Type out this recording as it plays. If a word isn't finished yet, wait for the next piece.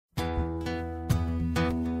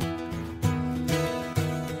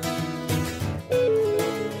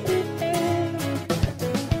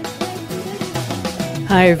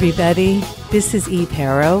Hi, everybody. This is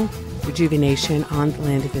Harow, Rejuvenation on the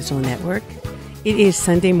Land of Israel Network. It is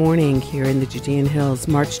Sunday morning here in the Judean Hills,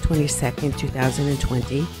 March 22nd,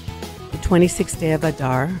 2020, the 26th day of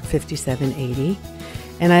Adar, 5780.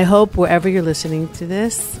 And I hope wherever you're listening to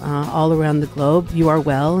this, all around the globe, you are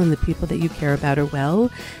well and the people that you care about are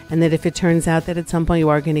well. And that if it turns out that at some point you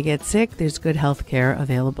are going to get sick, there's good health care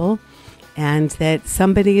available. And that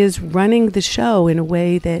somebody is running the show in a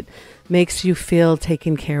way that makes you feel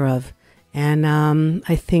taken care of. And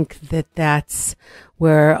I think that that's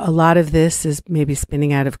where a lot of this is maybe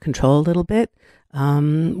spinning out of control a little bit,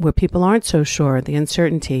 where people aren't so sure. The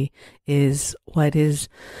uncertainty is what is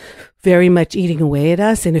very much eating away at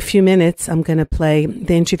us. In a few minutes, I'm going to play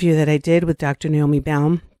the interview that I did with Dr. Naomi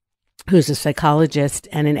Baum, who's a psychologist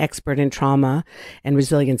and an expert in trauma and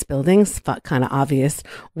resilience buildings. Kind of obvious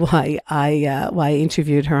why I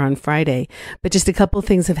interviewed her on Friday. But just a couple of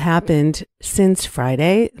things have happened since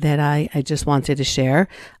Friday that I just wanted to share.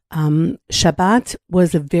 Shabbat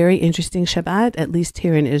was a very interesting Shabbat, at least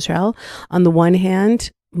here in Israel. On the one hand,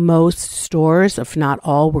 most stores, if not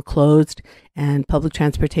all, were closed and public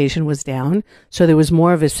transportation was down. So there was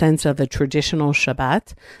more of a sense of a traditional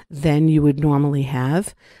Shabbat than you would normally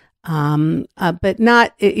have. But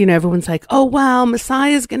not, everyone's like, oh, wow,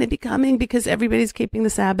 Messiah is going to be coming because everybody's keeping the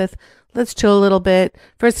Sabbath. Let's chill a little bit.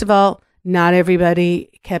 First of all, not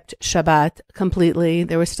everybody kept Shabbat completely.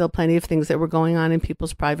 There were still plenty of things that were going on in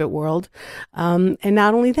people's private world. And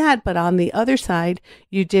not only that, but on the other side,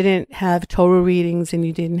 you didn't have Torah readings and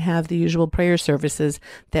you didn't have the usual prayer services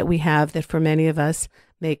that we have that for many of us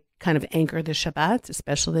make kind of anchor the Shabbat,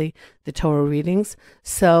 especially the Torah readings.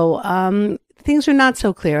 So, things are not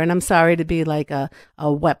so clear, and I'm sorry to be like a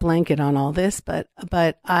wet blanket on all this, but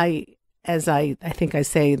I think I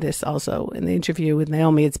say this also in the interview with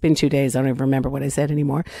Naomi, it's been 2 days, I don't even remember what I said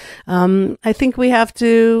anymore. I think we have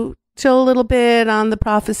to chill a little bit on the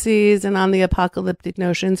prophecies and on the apocalyptic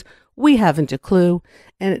notions. We haven't a clue,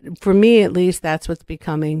 and for me at least, that's what's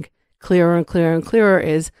becoming clearer and clearer and clearer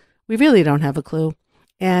is we really don't have a clue.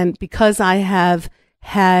 And because I have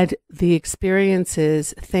had the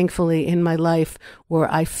experiences, thankfully, in my life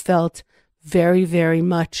where I felt very, very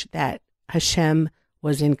much that Hashem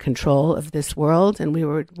was in control of this world and we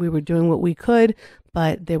were doing what we could,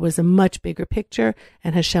 but there was a much bigger picture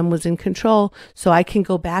and Hashem was in control. So I can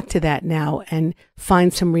go back to that now and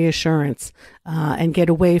find some reassurance and get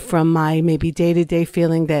away from my maybe day-to-day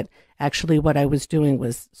feeling that actually what I was doing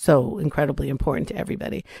was so incredibly important to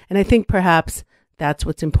everybody. And I think perhaps that's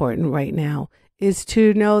what's important right now, is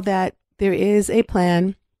to know that there is a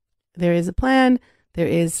plan, there is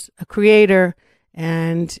a creator,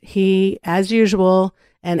 and he, as usual,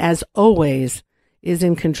 and as always, is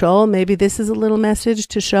in control. Maybe this is a little message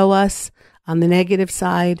to show us on the negative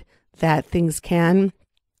side that things can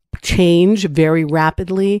change very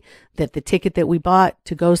rapidly, that the ticket that we bought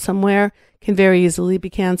to go somewhere can very easily be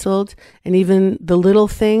canceled. And even the little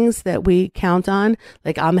things that we count on,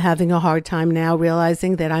 like I'm having a hard time now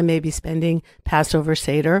realizing that I may be spending Passover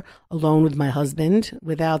Seder alone with my husband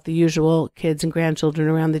without the usual kids and grandchildren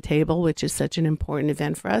around the table, which is such an important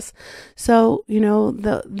event for us. So,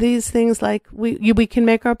 these things, like we can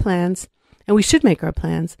make our plans. And we should make our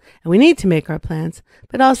plans, and we need to make our plans,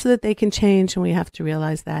 but also that they can change, and we have to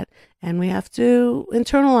realize that, and we have to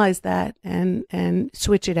internalize that and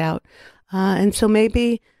switch it out. And so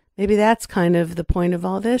maybe that's kind of the point of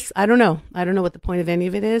all this. I don't know what the point of any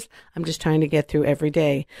of it is. I'm just trying to get through every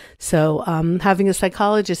day. So having a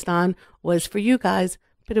psychologist on was for you guys,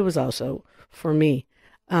 but it was also for me.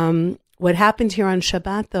 What happened here on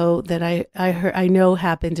Shabbat, though, that I know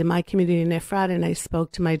happened in my community in Efrat, and I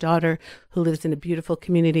spoke to my daughter who lives in a beautiful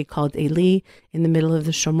community called Eli in the middle of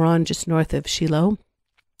the Shomron, just north of Shiloh,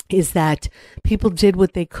 is that people did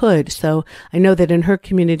what they could. So I know that in her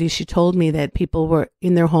community, she told me that people were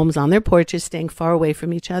in their homes on their porches, staying far away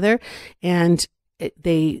from each other, and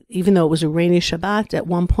even though it was a rainy Shabbat, at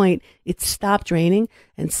one point it stopped raining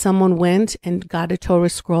and someone went and got a Torah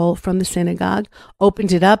scroll from the synagogue,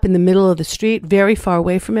 opened it up in the middle of the street, very far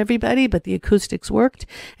away from everybody, but the acoustics worked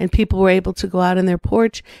and people were able to go out on their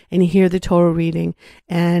porch and hear the Torah reading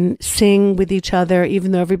and sing with each other,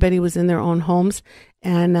 even though everybody was in their own homes.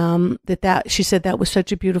 And she said that was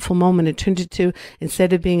such a beautiful moment. It turned into,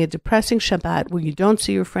 instead of being a depressing Shabbat where you don't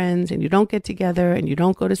see your friends and you don't get together and you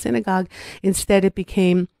don't go to synagogue, instead it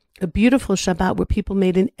became a beautiful Shabbat where people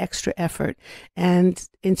made an extra effort. And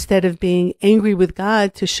instead of being angry with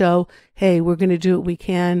God to show, hey, we're going to do what we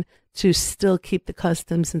can to still keep the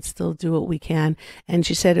customs and still do what we can. And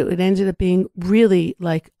she said it ended up being really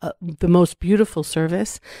like the most beautiful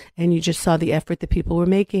service. And you just saw the effort that people were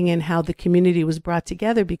making and how the community was brought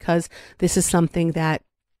together, because this is something that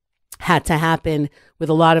had to happen with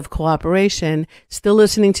a lot of cooperation, still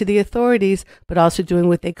listening to the authorities, but also doing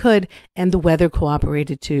what they could. And the weather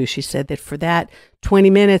cooperated too. She said that for that 20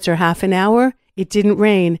 minutes or half an hour, it didn't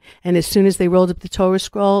rain. And as soon as they rolled up the Torah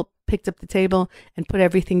scroll, picked up the table and put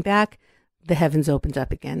everything back, the heavens opened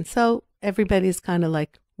up again. So everybody's kind of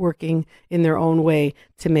like working in their own way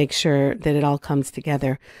to make sure that it all comes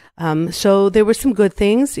together. So there were some good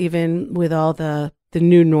things, even with all the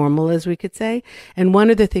new normal, as we could say. And one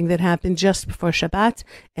other thing that happened just before Shabbat,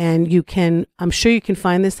 and I'm sure you can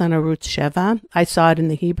find this on Arutz Sheva. I saw it in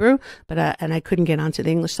the Hebrew, but I couldn't get onto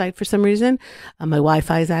the English site for some reason. My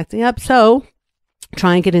Wi-Fi is acting up. So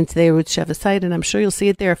try and get into the Arutz Sheva site, and I'm sure you'll see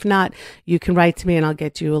it there. If not, you can write to me and I'll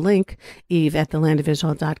get you a link,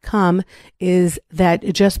 eve@thelandofisrael.com, is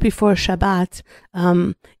that just before Shabbat,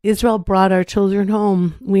 Israel brought our children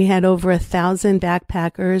home. We had over 1,000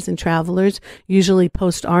 backpackers and travelers, usually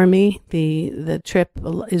post-army, the trip.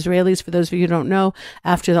 Israelis, for those of you who don't know,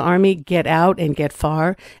 after the army, get out and get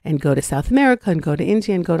far and go to South America and go to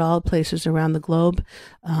India and go to all places around the globe,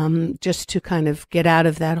 just to kind of get out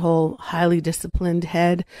of that whole highly disciplined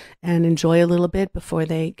head and enjoy a little bit before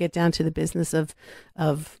they get down to the business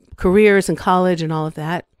of careers and college and all of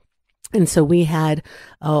that. And so we had,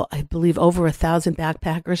 I believe, over 1,000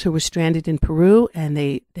 backpackers who were stranded in Peru, and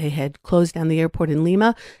they had closed down the airport in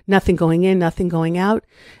Lima, nothing going in, nothing going out.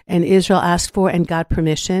 And Israel asked for and got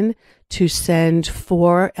permission to send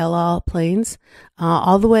 4 El Al planes,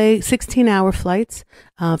 all the way 16-hour flights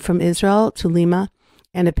from Israel to Lima.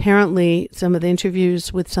 And apparently some of the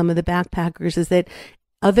interviews with some of the backpackers is that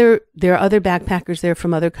there are other backpackers there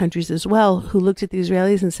from other countries as well who looked at the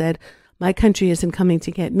Israelis and said, my country isn't coming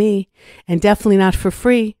to get me, and definitely not for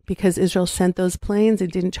free, because Israel sent those planes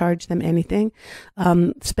and didn't charge them anything.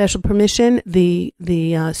 Special permission, the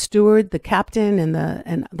steward, the captain,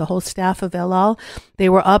 and the whole staff of El Al, they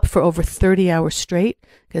were up for over 30 hours straight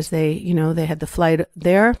because they had the flight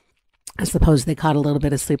there. I suppose they caught a little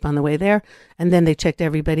bit of sleep on the way there, and then they checked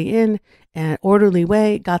everybody in an orderly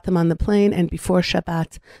way, got them on the plane, and before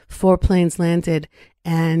Shabbat, 4 planes landed,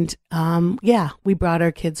 and we brought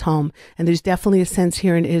our kids home. And there's definitely a sense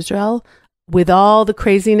here in Israel, with all the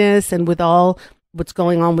craziness and with all what's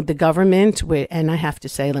going on with the government, and I have to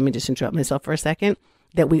say, let me just interrupt myself for a second,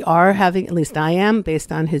 that we are having, at least I am,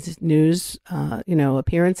 based on his news,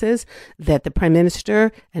 appearances, that the prime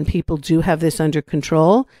minister and people do have this under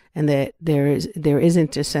control, and that there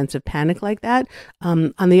isn't a sense of panic like that.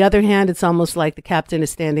 On the other hand, it's almost like the captain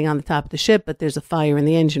is standing on the top of the ship, but there's a fire in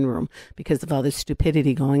the engine room because of all this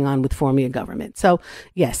stupidity going on with forming a government. So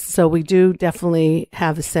yes, so we do definitely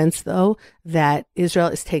have a sense, though, that Israel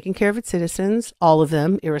is taking care of its citizens, all of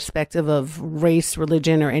them, irrespective of race,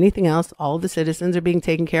 religion, or anything else. All of the citizens are being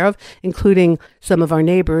taken care of, including some of our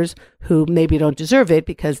neighbors who maybe don't deserve it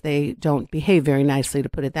because they don't behave very nicely, to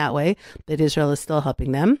put it that way, that Israel is still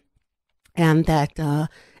helping them. And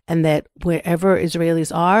that wherever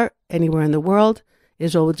Israelis are, anywhere in the world,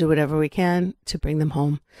 Israel will do whatever we can to bring them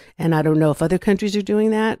home. And I don't know if other countries are doing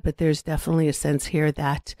that, but there's definitely a sense here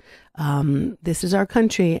that this is our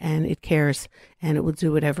country and it cares, and it will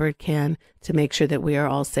do whatever it can to make sure that we are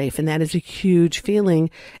all safe. And that is a huge feeling.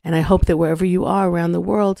 And I hope that wherever you are around the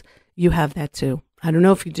world, you have that too. I don't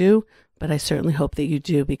know if you do, but I certainly hope that you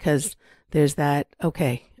do, because there's that,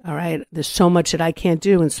 okay, all right, there's so much that I can't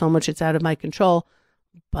do and so much that's out of my control,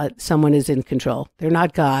 but someone is in control. They're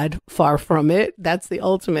not God, far from it. That's the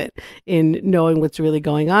ultimate in knowing what's really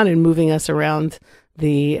going on and moving us around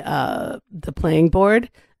the playing board,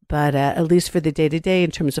 but at least for the day-to-day in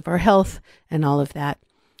terms of our health and all of that.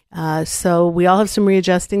 So we all have some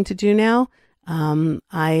readjusting to do now.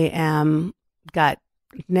 I got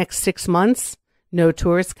next 6 months, no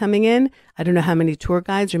tourists coming in. I don't know how many tour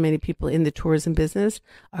guides or many people in the tourism business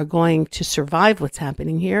are going to survive what's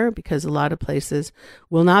happening here, because a lot of places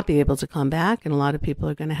will not be able to come back, and a lot of people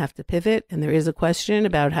are going to have to pivot. And there is a question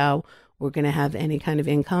about how we're going to have any kind of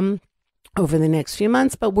income over the next few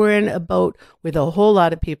months, but we're in a boat with a whole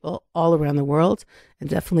lot of people all around the world, And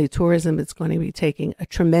definitely tourism is going to be taking a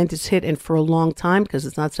tremendous hit, and for a long time, because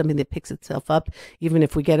it's not something that picks itself up. Even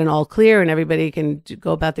if we get an all clear and everybody can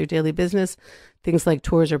go about their daily business, things like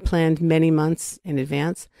tours are planned many months in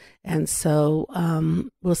advance. And so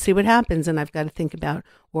we'll see what happens. And I've got to think about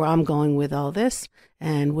where I'm going with all this.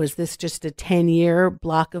 And was this just a 10-year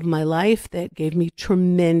block of my life that gave me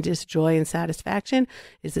tremendous joy and satisfaction?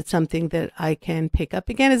 Is it something that I can pick up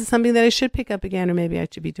again? Is it something that I should pick up again? Or maybe I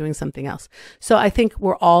should be doing something else. So I think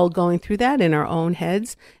we're all going through that in our own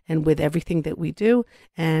heads and with everything that we do.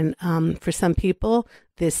 And for some people,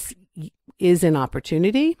 this is an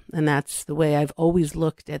opportunity. And that's the way I've always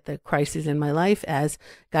looked at the crises in my life, as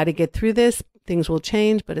got to get through this. Things will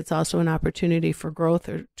change, but it's also an opportunity for growth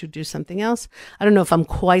or to do something else. I don't know if I'm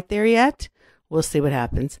quite there yet. We'll see what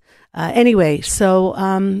happens. Anyway,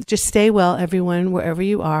 so just stay well, everyone, wherever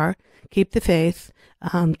you are. Keep the faith.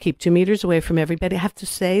 Keep 2 meters away from everybody. I have to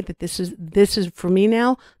say that this is for me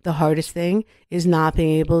now, the hardest thing is not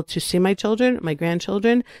being able to see my children, my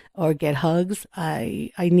grandchildren, or get hugs.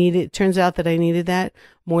 I need it. It turns out that I needed that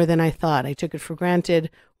more than I thought. I took it for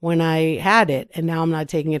granted when I had it, and now I'm not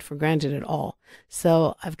taking it for granted at all.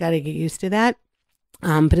 So I've got to get used to that.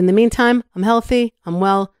 But in the meantime, I'm healthy, I'm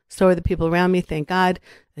well, so are the people around me, thank God.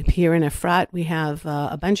 Here in Efrat, we have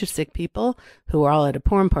a bunch of sick people who are all at a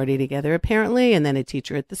Purim party together, apparently, and then a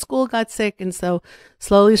teacher at the school got sick, and so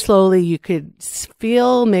slowly, you could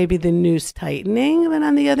feel maybe the noose tightening, but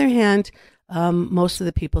on the other hand, most of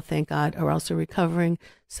the people, thank God, are also recovering.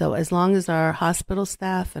 So as long as our hospital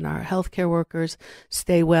staff and our healthcare workers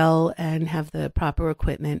stay well and have the proper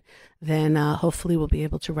equipment, then hopefully we'll be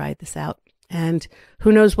able to ride this out. And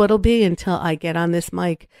who knows what it'll be until I get on this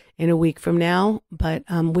mic in a week from now. But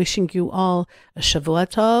I'm wishing you all a Shavua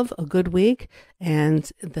Tov, a good week. And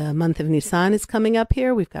the month of Nisan is coming up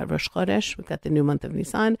here. We've got Rosh Chodesh. We've got the new month of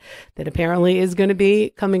Nisan that apparently is going to be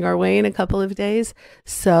coming our way in a couple of days.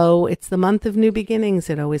 So it's the month of new beginnings.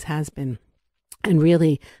 It always has been. And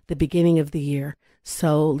really the beginning of the year.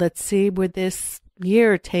 So let's see where this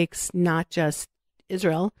year takes not just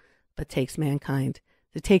Israel, but takes mankind.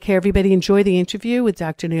 So take care, everybody. Enjoy the interview with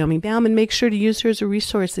Dr. Naomi Baum, and make sure to use her as a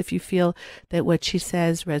resource if you feel that what she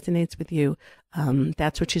says resonates with you.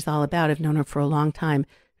 That's what she's all about. I've known her for a long time.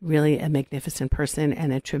 Really a magnificent person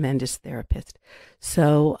and a tremendous therapist.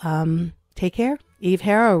 So take care. Eve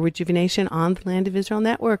Harow, Rejuvenation on the Land of Israel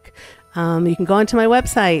Network. You can go onto my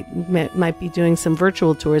website. Might be doing some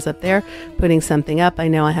virtual tours up there, putting something up. I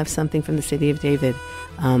know I have something from the city of David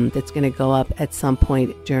that's going to go up at some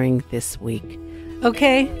point during this week.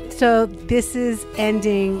 Okay, so this is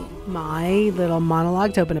ending my little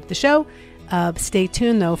monologue to open up the show. Stay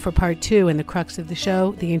tuned, though, for part 2 and the crux of the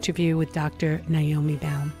show, the interview with Dr. Naomi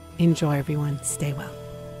Baum. Enjoy, everyone. Stay well.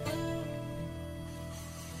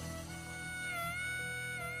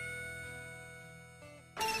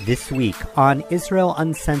 This week on Israel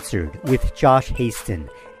Uncensored with Josh Haston,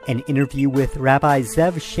 an interview with Rabbi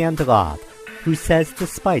Zev Shandilov, who says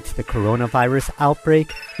despite the coronavirus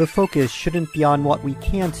outbreak, the focus shouldn't be on what we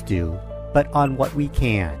can't do, but on what we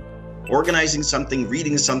can. Organizing something,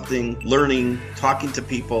 reading something, learning, talking to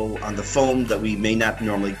people on the phone that we may not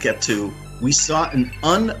normally get to. We saw an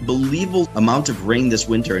unbelievable amount of rain this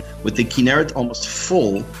winter, with the Kinneret almost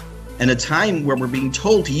full, and a time where we're being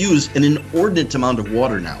told to use an inordinate amount of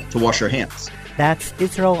water now to wash our hands. That's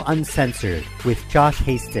Israel Uncensored with Josh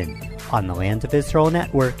Haston on the Land of Israel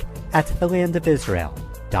Network at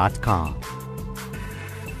thelandofisrael.com.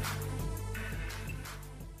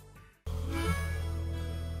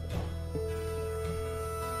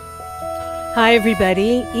 Hi,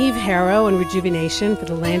 everybody. Eve Harow and Rejuvenation for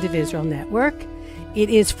the Land of Israel Network. It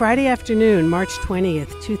is Friday afternoon, March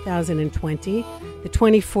 20th, 2020, the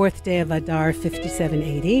 24th day of Adar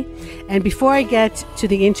 5780. And before I get to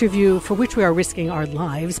the interview, for which we are risking our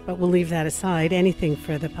lives, but we'll leave that aside, anything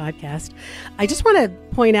for the podcast, I just want to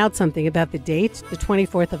point out something about the date, the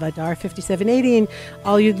 24th of Adar 5780. And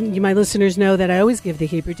all you my listeners know that I always give the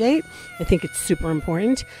Hebrew date. I think it's super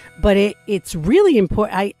important, but it's really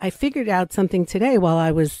important. I figured out something today while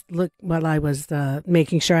I was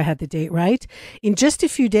making sure I had the date right. In just a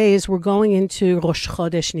few days, we're going into Rosh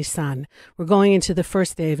Chodesh Nisan. We're going into the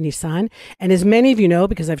first day of Nisan. And as many of you know,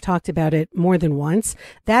 because I've talked about it more than once,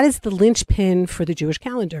 that is the linchpin for the Jewish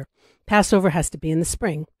calendar. Passover has to be in the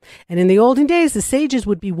spring. And in the olden days, the sages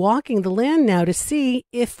would be walking the land now to see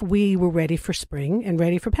if we were ready for spring and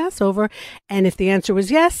ready for Passover. And if the answer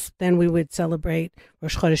was yes, then we would celebrate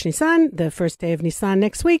Rosh Chodesh Nisan, the first day of Nisan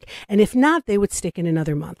next week. And if not, they would stick in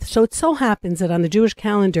another month. So it so happens that on the Jewish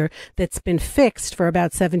calendar that's been fixed for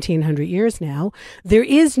about 1700 years now, there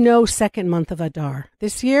is no second month of Adar.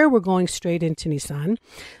 This year, we're going straight into Nisan.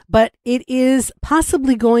 But it is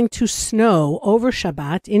possibly going to snow over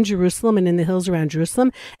Shabbat in Jerusalem and in the hills around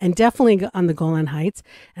Jerusalem, and definitely on the Golan Heights.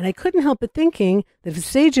 And I couldn't help but thinking that if the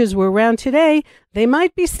sages were around today, they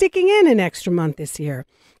might be sticking in an extra month this year.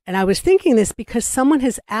 And I was thinking this because someone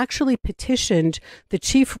has actually petitioned the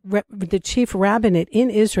chief rabbinate in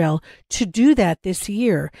Israel to do that this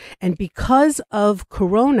year. And because of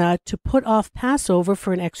Corona, to put off Passover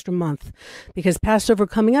for an extra month. Because Passover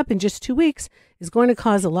coming up in just 2 weeks is going to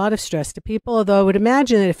cause a lot of stress to people. Although I would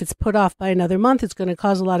imagine that if it's put off by another month, it's going to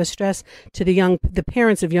cause a lot of stress to the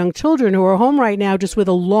parents of young children who are home right now just with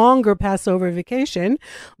a longer Passover vacation.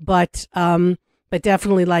 But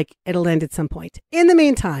definitely it'll end at some point. In the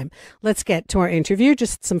meantime, let's get to our interview,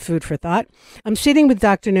 just some food for thought. I'm sitting with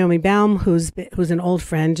Dr. Naomi Baum, who's an old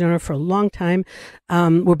friend, known her for a long time.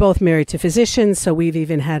 We're both married to physicians, so we've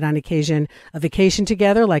even had on occasion a vacation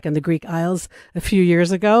together, like on the Greek Isles a few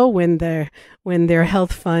years ago when their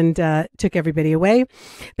health fund took everybody away.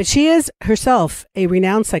 But she is herself a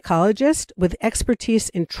renowned psychologist with expertise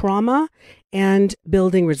in trauma and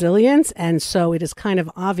building resilience. And so it is kind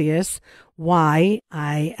of obvious why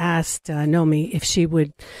I asked Naomi if she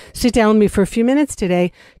would sit down with me for a few minutes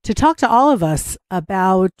today to talk to all of us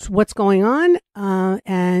about what's going on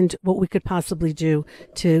and what we could possibly do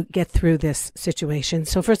to get through this situation.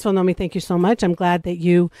 So first of all, Naomi, thank you so much. I'm glad that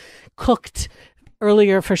you cooked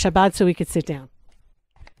earlier for Shabbat so we could sit down.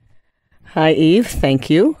 Hi, Eve. Thank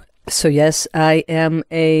you. So yes, I am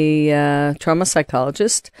a trauma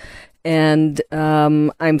psychologist. And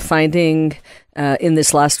I'm finding in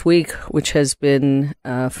this last week, which has been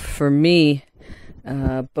for me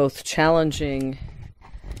both challenging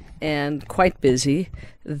and quite busy,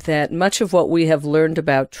 that much of what we have learned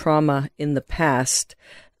about trauma in the past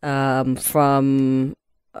from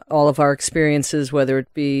all of our experiences, whether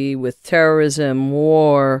it be with terrorism,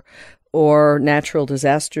 war, or natural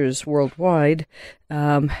disasters worldwide,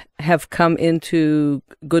 have come into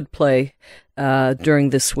good play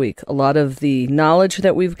during this week. A lot of the knowledge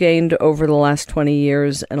that we've gained over the last 20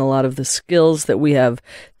 years and a lot of the skills that we have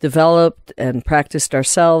developed and practiced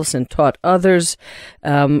ourselves and taught others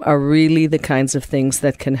are really the kinds of things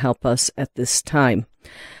that can help us at this time.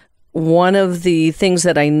 One of the things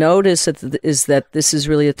that I notice is that this is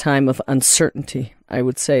really a time of uncertainty. I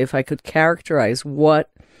would say, if I could characterize what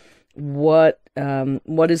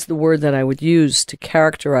is the word that I would use to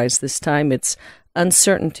characterize this time, it's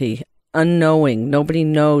uncertainty, unknowing. Nobody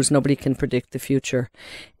knows. Nobody can predict the future.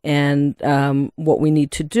 And what we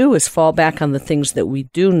need to do is fall back on the things that we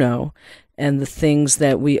do know and the things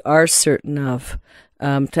that we are certain of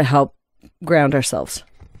to help ground ourselves.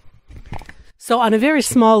 So on a very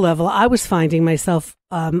small level, I was finding myself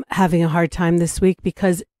having a hard time this week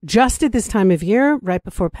because just at this time of year, right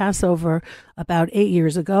before Passover, about 8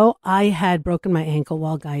 years ago, I had broken my ankle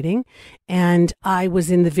while guiding. And I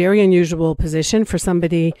was in the very unusual position for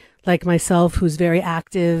somebody like myself who's very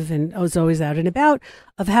active and was always out and about,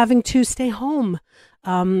 of having to stay home.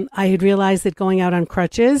 I had realized that going out on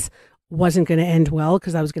crutches wasn't going to end well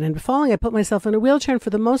because I was going to end up falling. I put myself in a wheelchair, and for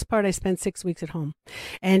the most part, I spent 6 weeks at home.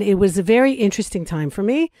 And it was a very interesting time for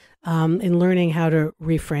me in learning how to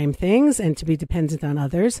reframe things and to be dependent on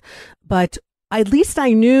others. But at least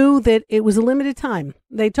I knew that it was a limited time.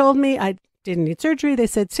 They told me I didn't need surgery. They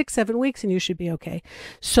said 6-7 weeks and you should be okay.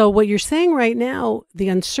 So what you're saying right now, the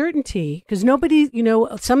uncertainty, because nobody,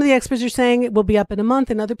 some of the experts are saying it will be up in a month,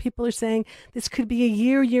 and other people are saying this could be a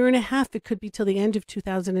year and a half. It could be till the end of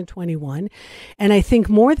 2021. And I think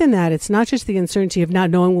more than that, it's not just the uncertainty of not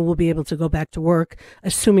knowing when we'll be able to go back to work,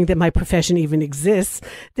 assuming that my profession even exists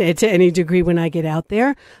to any degree when I get out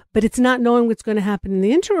there, but it's not knowing what's going to happen in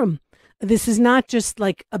the interim. This is not just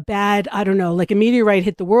like a bad, like a meteorite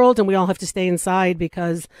hit the world and we all have to stay inside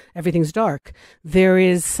because everyththing's dark. There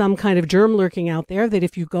is some kind of germ lurking out there that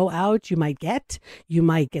if you go out, you might get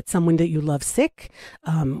someone that you love sick.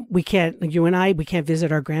 We can't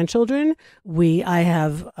visit our grandchildren. I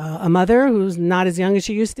have a mother who's not as young as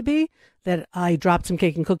she used to be, that I dropped some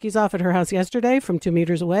cake and cookies off at her house yesterday from 2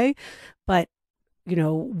 meters away. But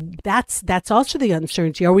that's also the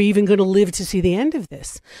uncertainty. Are we even going to live to see the end of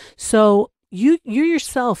this? So you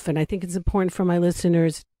yourself, and I think it's important for my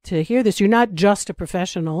listeners to hear this, you're not just a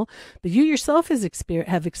professional, but you yourself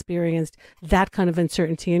have experienced that kind of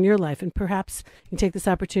uncertainty in your life. And perhaps you can take this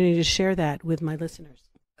opportunity to share that with my listeners.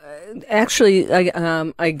 Actually,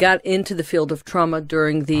 I got into the field of trauma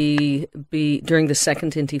during the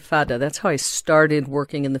Second Intifada. That's how I started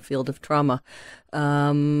working in the field of trauma,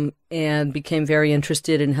 and became very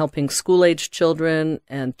interested in helping school-age children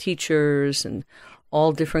and teachers and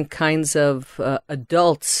all different kinds of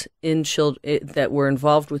adults that were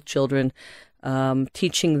involved with children,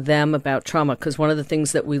 teaching them about trauma. Because one of the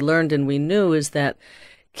things that we learned and we knew is that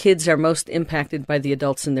kids are most impacted by the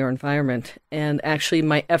adults in their environment. And actually,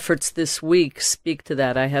 my efforts this week speak to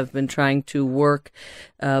that. I have been trying to work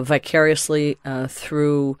vicariously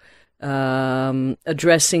through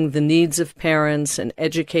addressing the needs of parents and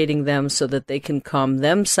educating them so that they can calm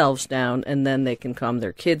themselves down and then they can calm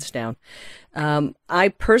their kids down.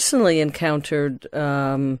 I personally encountered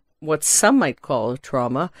what some might call a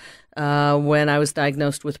trauma when I was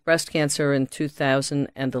diagnosed with breast cancer in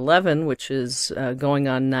 2011, which is going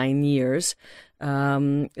on 9 years.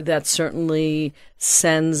 That certainly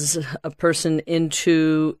sends a person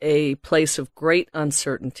into a place of great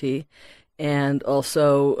uncertainty, and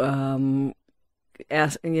also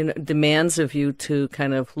demands of you to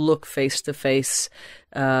kind of look face to face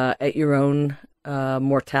at your own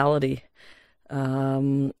mortality.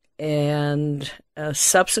 And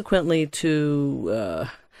subsequently to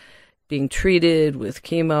being treated with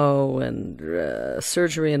chemo and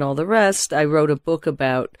surgery and all the rest, I wrote a book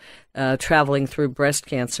about traveling through breast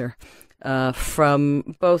cancer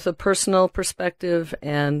from both a personal perspective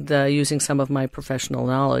and using some of my professional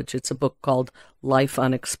knowledge. It's a book called Life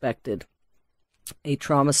Unexpected: A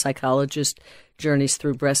Trauma Psychologist Journeys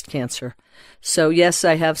Through Breast Cancer. So yes,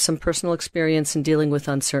 I have some personal experience in dealing with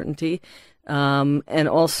uncertainty, and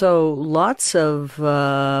also lots of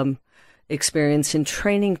experience in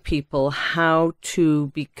training people how to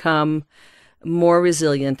become more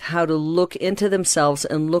resilient, how to look into themselves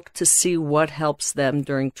and look to see what helps them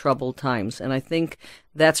during troubled times. And I think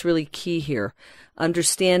that's really key here.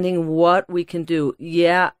 Understanding what we can do.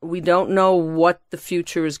 Yeah, we don't know what the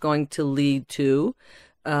future is going to lead to.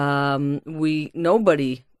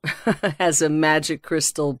 Nobody has a magic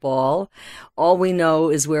crystal ball. All we know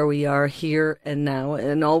is where we are here and now,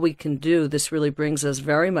 and all we can do, this really brings us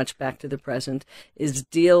very much back to the present, is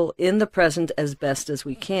deal in the present as best as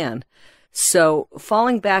we can. So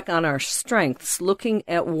falling back on our strengths, looking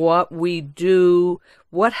at what we do,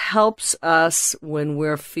 what helps us when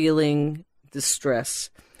we're feeling distress,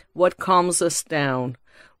 what calms us down,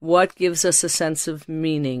 what gives us a sense of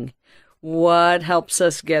meaning, what helps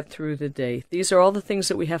us get through the day. These are all the things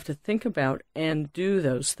that we have to think about and do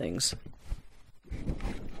those things.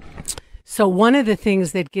 So one of the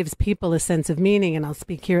things that gives people a sense of meaning, and I'll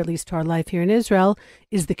speak here at least to our life here in Israel,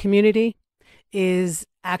 is the community, is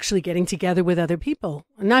actually getting together with other people,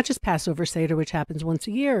 not just Passover Seder, which happens once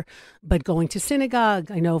a year, but going to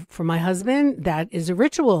synagogue. I know for my husband, that is a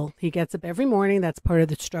ritual. He gets up every morning. That's part of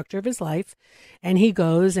the structure of his life. And he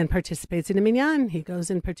goes and participates in a minyan. He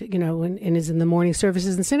goes and is in the morning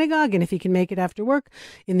services in synagogue. And if he can make it after work,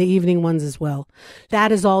 in the evening ones as well.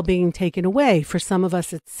 That is all being taken away. For some of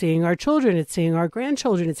us, it's seeing our children. It's seeing our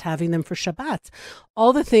grandchildren. It's having them for Shabbat.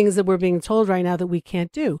 All the things that we're being told right now that we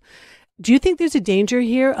can't do. Do you think there's a danger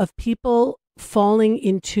here of people falling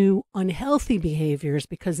into unhealthy behaviors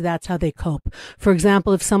because that's how they cope? For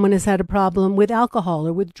example, if someone has had a problem with alcohol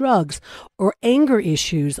or with drugs or anger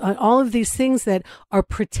issues, all of these things that are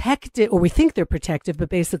protected, or we think they're protective, but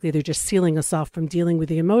basically they're just sealing us off from dealing with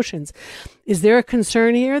the emotions. Is there a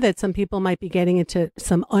concern here that some people might be getting into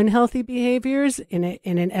some unhealthy behaviors in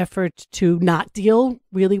an effort to not deal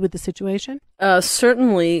really with the situation?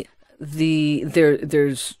 Certainly.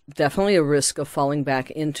 There's definitely a risk of falling back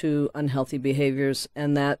into unhealthy behaviors,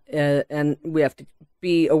 and and we have to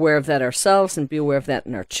be aware of that ourselves, and be aware of that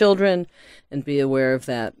in our children, and be aware of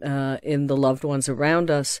that in the loved ones around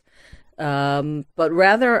us. But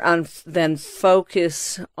rather than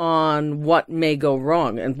focus on what may go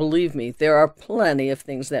wrong, and believe me, there are plenty of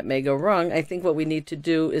things that may go wrong, I think what we need to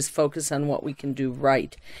do is focus on what we can do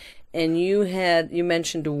right. And you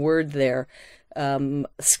mentioned a word there. Daily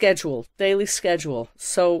schedule.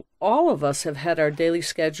 So all of us have had our daily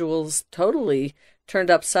schedules totally turned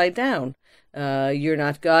upside down. You're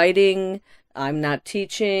not guiding. I'm not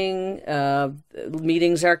teaching.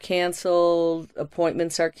 Meetings are canceled.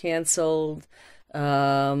 Appointments are canceled.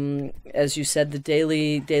 As you said, the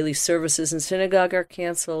daily services in synagogue are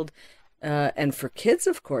canceled. And for kids,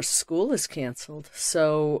 of course, school is canceled.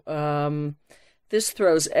 So, this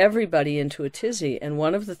throws everybody into a tizzy, and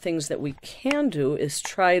one of the things that we can do is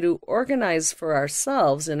try to organize for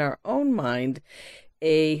ourselves in our own mind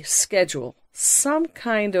a schedule, some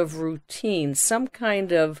kind of routine, some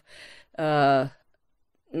kind of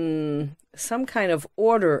some kind of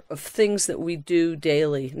order of things that we do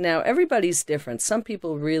daily. Now, everybody's different. Some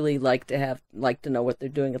people really like to know what they're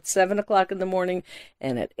doing at 7 o'clock in the morning,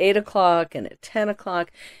 and at 8 o'clock, and at 10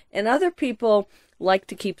 o'clock. And other people like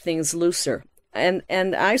to keep things looser. And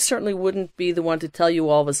I certainly wouldn't be the one to tell you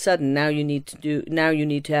all of a sudden, now you need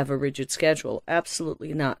to have a rigid schedule.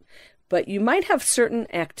 Absolutely not. But you might have certain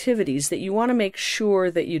activities that you want to make sure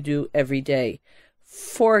that you do every day.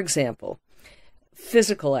 For example,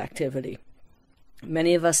 physical activity.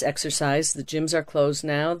 Many of us exercise. The gyms are closed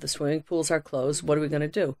now. The swimming pools are closed. What are we going to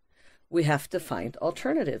do? We have to find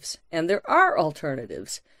alternatives. And there are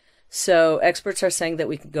alternatives. So experts are saying that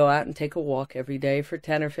we can go out and take a walk every day for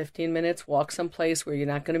 10 or 15 minutes, walk someplace where you're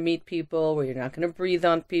not going to meet people, where you're not going to breathe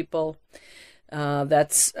on people.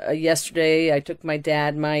 Yesterday I took my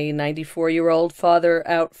dad, my 94-year-old father,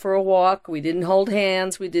 out for a walk. We didn't hold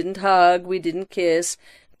hands, we didn't hug, we didn't kiss.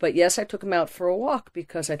 But yes, I took him out for a walk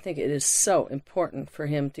because I think it is so important for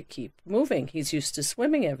him to keep moving. He's used to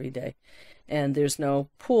swimming every day, and there's no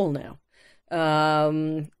pool now.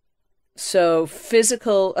 So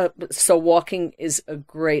walking is a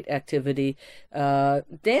great activity.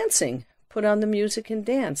 Dancing, put on the music and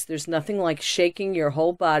dance. There's nothing like shaking your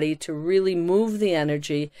whole body to really move the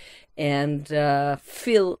energy and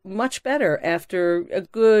feel much better after a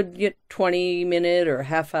good 20-minute or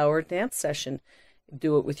half-hour dance session.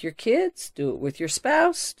 Do it with your kids, do it with your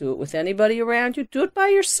spouse, do it with anybody around you, do it by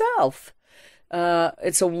yourself.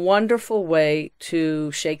 It's a wonderful way to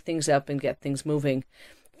shake things up and get things moving.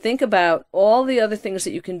 Think about all the other things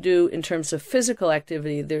that you can do in terms of physical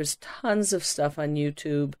activity. There's tons of stuff on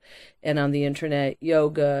YouTube and on the internet,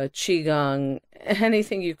 yoga, qigong,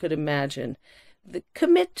 anything you could imagine.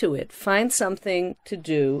 Commit to it. Find something to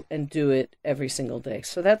do and do it every single day.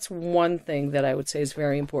 So that's one thing that I would say is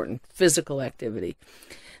very important, physical activity.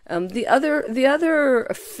 The other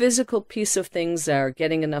physical piece of things are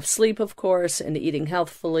getting enough sleep, of course, and eating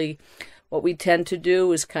healthfully. What we tend to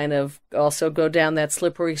do is kind of also go down that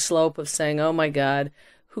slippery slope of saying, oh my God,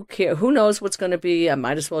 who cares? Who knows what's going to be? I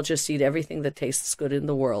might as well just eat everything that tastes good in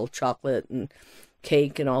the world, chocolate and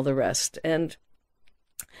cake and all the rest. And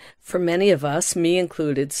for many of us, me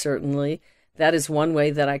included certainly, that is one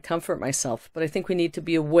way that I comfort myself. But I think we need to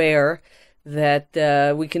be aware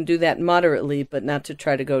that we can do that moderately, but not to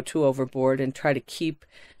try to go too overboard, and try to keep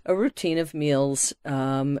a routine of meals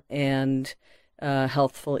and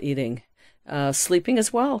healthful eating. Sleeping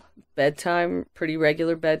as well. Bedtime, pretty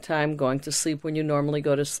regular bedtime, going to sleep when you normally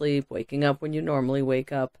go to sleep, waking up when you normally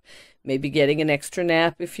wake up, maybe getting an extra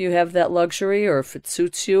nap if you have that luxury, or if it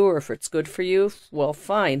suits you, or if it's good for you, well,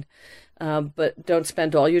 fine. But don't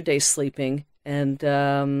spend all your day sleeping, and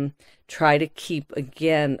try to keep,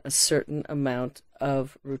 again, a certain amount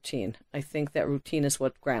of routine. I think that routine is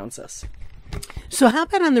what grounds us. So how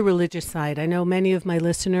about on the religious side? I know many of my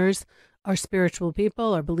listeners are spiritual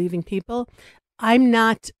people, are believing people. I'm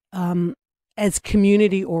not as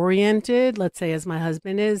community oriented, let's say, as my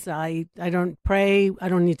husband is. I don't pray. I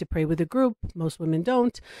don't need to pray with a group. Most women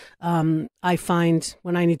don't. I find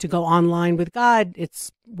when I need to go online with God,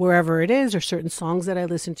 it's wherever it is, or certain songs that I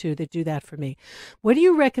listen to that do that for me. What do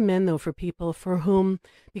you recommend, though, for people for whom,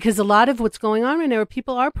 because a lot of what's going on right now,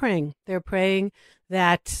 people are praying. They're praying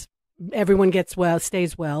that everyone gets well,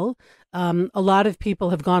 stays well. A lot of people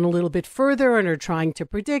have gone a little bit further and are trying to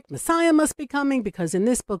predict Messiah must be coming because in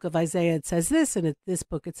this book of Isaiah it says this, and in this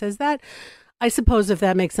book it says that. I suppose if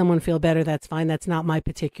that makes someone feel better, that's fine. That's not my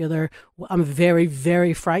particular. I'm very,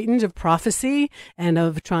 very frightened of prophecy and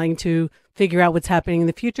of trying to figure out what's happening in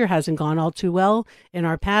the future. Hasn't gone all too well in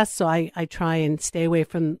our past. So I try and stay away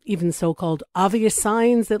from even so-called obvious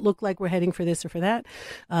signs that look like we're heading for this or for that,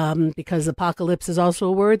 because apocalypse is also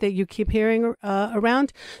a word that you keep hearing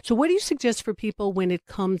around. So what do you suggest for people when it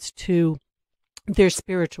comes to their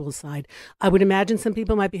spiritual side? I would imagine some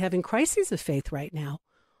people might be having crises of faith right now.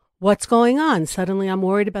 What's going on? Suddenly I'm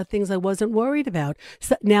worried about things I wasn't worried about.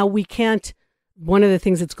 So now we can't, one of the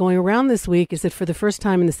things that's going around this week is that for the first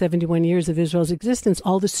time in the 71 years of Israel's existence,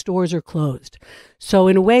 all the stores are closed. So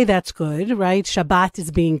in a way that's good, right? Shabbat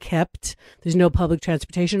is being kept. There's no public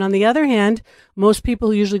transportation. On the other hand, most people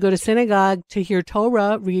who usually go to synagogue to hear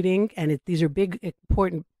Torah reading, and these are big,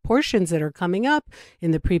 important portions that are coming up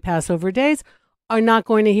in the pre-Passover days, are not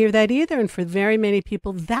going to hear that either. And for very many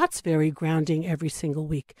people, that's very grounding every single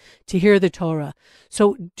week to hear the Torah.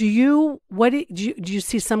 So do you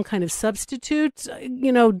see some kind of substitute?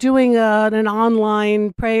 Doing an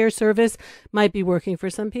online prayer service might be working for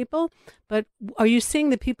some people, but are you seeing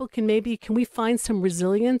that people can we find some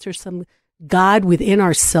resilience or some God within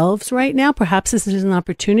ourselves right now? Perhaps this is an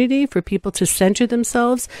opportunity for people to center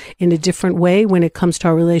themselves in a different way when it comes to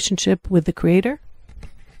our relationship with the Creator?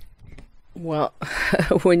 Well,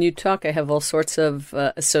 when you talk, I have all sorts of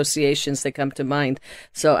associations that come to mind.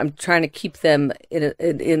 So I'm trying to keep them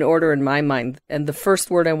in order in my mind. And the first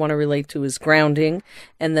word I want to relate to is grounding.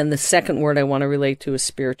 And then the second word I want to relate to is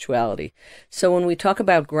spirituality. So when we talk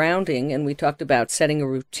about grounding and we talked about setting a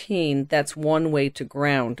routine, that's one way to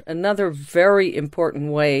ground. Another very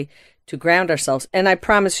important way to ground ourselves, and I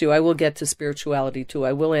promise you I will get to spirituality too.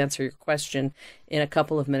 I will answer your question in a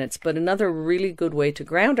couple of minutes. But another really good way to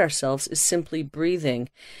ground ourselves is simply breathing.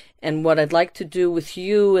 And what I'd like to do with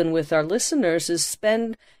you and with our listeners is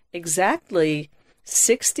spend exactly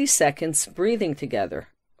 60 seconds breathing together,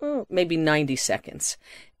 maybe 90 seconds.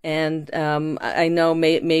 And I know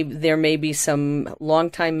there may be some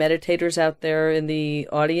longtime meditators out there in the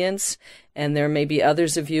audience, and there may be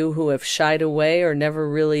others of you who have shied away or never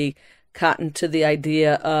really gotten to the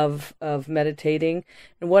idea of meditating.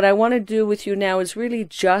 And what I want to do with you now is really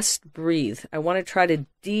just breathe. I want to try to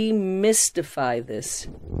demystify this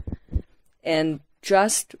and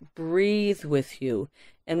just breathe with you.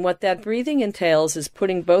 And what that breathing entails is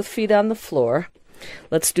putting both feet on the floor.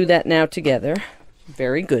 Let's do that now together.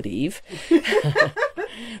 Very good, Eve.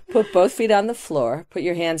 Put both feet on the floor. Put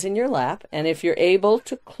your hands in your lap. And if you're able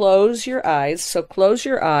to close your eyes, so close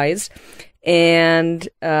your eyes. And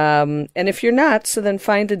if you're not, so then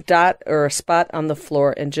find a dot or a spot on the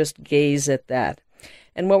floor and just gaze at that.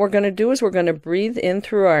 And what we're going to do is we're going to breathe in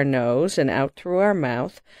through our nose and out through our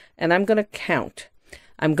mouth. And I'm going to count.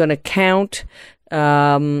 I'm going to count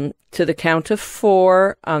to the count of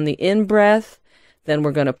 4 on the in-breath. Then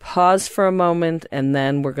we're going to pause for a moment, and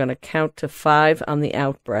then we're going to count to 5 on the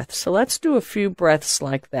out-breath. So let's do a few breaths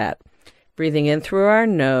like that. Breathing in through our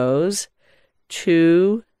nose,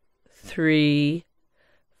 2, 3,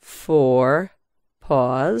 4,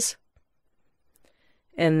 pause.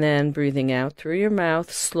 And then breathing out through your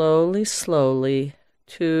mouth, slowly, slowly,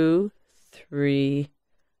 2, 3,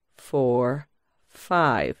 4,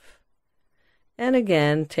 5. And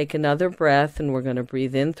again, take another breath, and we're going to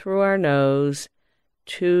breathe in through our nose,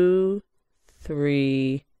 2,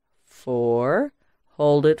 3, 4.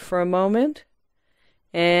 Hold it for a moment,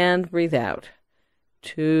 and breathe out,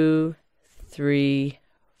 2, 3,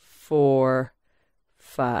 4,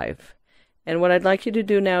 5. And what I'd like you to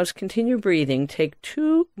do now is continue breathing. Take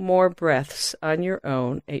 2 more breaths on your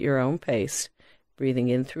own, at your own pace. Breathing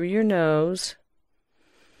in through your nose.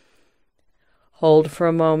 Hold for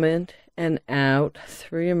a moment and out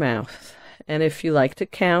through your mouth. And if you like to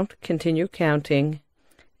count, continue counting.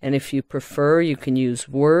 And if you prefer, you can use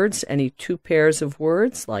words, any 2 pairs of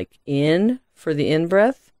words, like in for the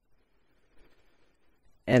in-breath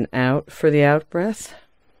and out for the out-breath.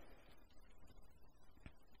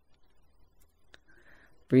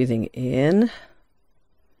 Breathing in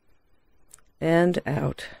and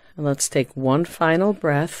out. And let's take one final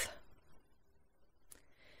breath.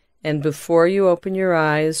 And before you open your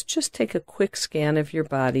eyes, just take a quick scan of your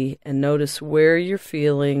body and notice where you're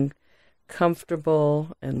feeling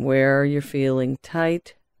comfortable and where you're feeling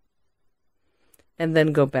tight. And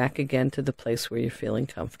then go back again to the place where you're feeling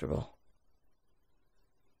comfortable.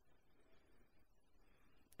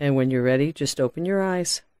 And when you're ready, just open your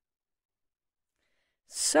eyes.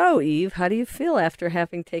 So, Eve, how do you feel after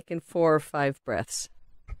having taken 4 or 5 breaths?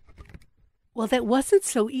 Well, that wasn't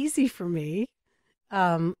so easy for me.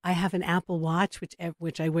 I have an Apple Watch,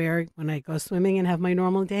 which I wear when I go swimming and have my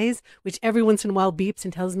normal days, which every once in a while beeps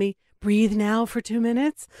and tells me, breathe now for 2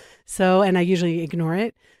 minutes. So, and I usually ignore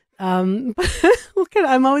it. I'm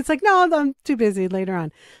always like, no, I'm too busy later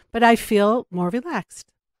on. But I feel more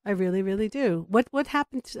relaxed. I really, really do. What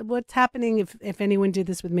happened? What's happening if anyone did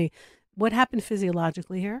this with me? What happened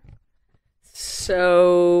physiologically here?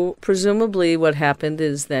 So presumably what happened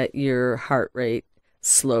is that your heart rate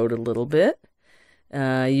slowed a little bit.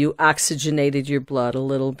 You oxygenated your blood a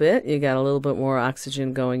little bit. You got a little bit more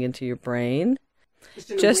oxygen going into your brain.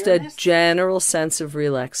 Just a general sense of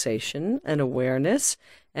relaxation and awareness.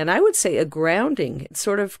 And I would say a grounding. It's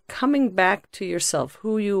sort of coming back to yourself,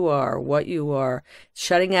 who you are, what you are,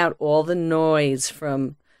 shutting out all the noise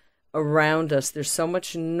from around us. There's so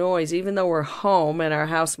much noise. Even though we're home and our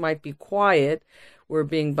house might be quiet, we're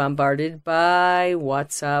being bombarded by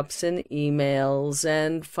WhatsApps and emails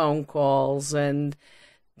and phone calls and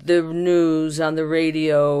the news on the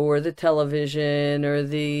radio or the television or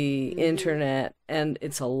the internet. And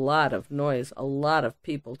it's a lot of noise, a lot of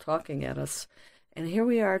people talking at us. And here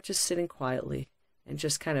we are just sitting quietly and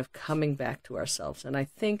just kind of coming back to ourselves. And I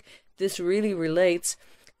think this really relates.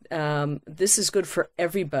 This is good for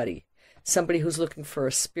everybody. somebody who's looking for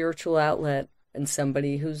a spiritual outlet and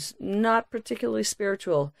somebody who's not particularly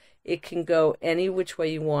spiritual. It can go any which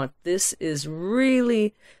way you want. This is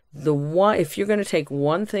really the one, if you're going to take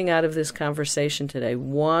one thing out of this conversation today,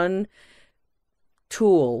 one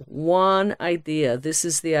tool, one idea, this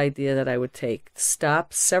is the idea that I would take.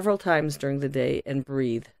 Stop several times during the day and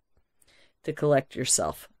breathe to collect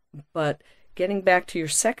yourself. But getting back to your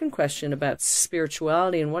second question about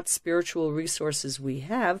spirituality and what spiritual resources we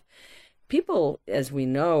have, people, as we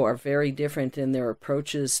know, are very different in their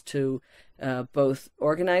approaches to both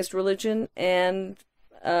organized religion and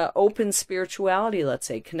open spirituality, let's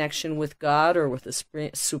say, connection with God or with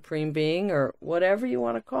the supreme being or whatever you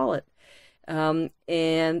want to call it.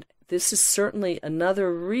 And this is certainly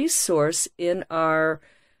another resource in our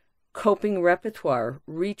coping repertoire,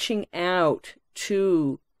 reaching out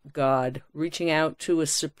to God, reaching out to a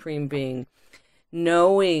supreme being,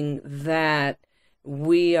 knowing that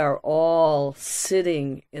we are all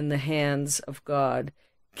sitting in the hands of God,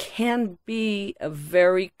 can be a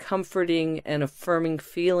very comforting and affirming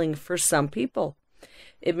feeling for some people.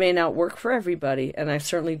 It may not work for everybody, and I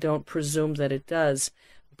certainly don't presume that it does.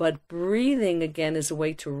 But breathing, again, is a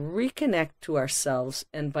way to reconnect to ourselves.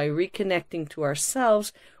 And by reconnecting to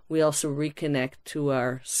ourselves, we also reconnect to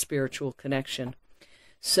our spiritual connection.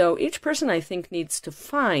 So each person, I think, needs to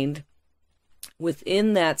find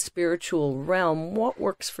within that spiritual realm what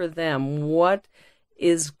works for them, what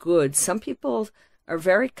is good. Some people are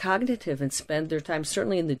very cognitive and spend their time,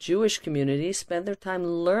 certainly in the Jewish community, spend their time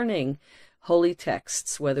learning holy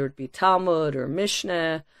texts, whether it be Talmud or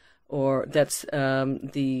Mishnah, or that's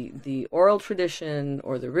the oral tradition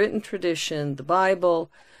or the written tradition, the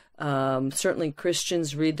Bible. Certainly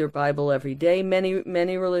Christians read their Bible every day, many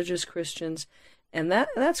religious Christians. And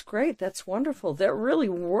that's great. That's wonderful. That really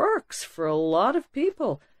works for a lot of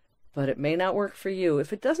people, but it may not work for you.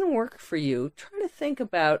 If it doesn't work for you, try to think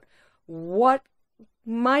about what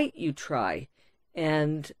might you try,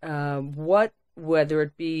 and whether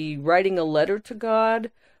it be writing a letter to God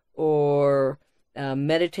or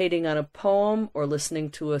meditating on a poem or listening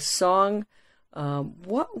to a song.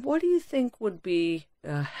 What do you think would be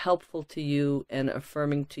helpful to you and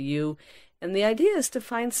affirming to you? And the idea is to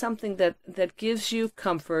find something that gives you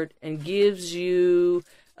comfort and gives you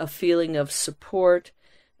a feeling of support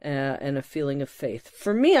and a feeling of faith.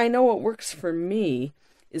 For me, I know what works for me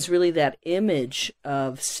is really that image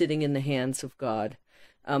of sitting in the hands of God.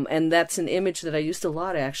 And that's an image that I used a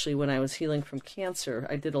lot, actually, when I was healing from cancer.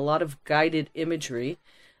 I did a lot of guided imagery.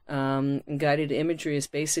 Guided imagery is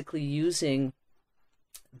basically using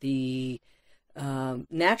the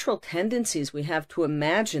natural tendencies we have to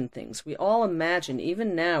imagine things. We all imagine.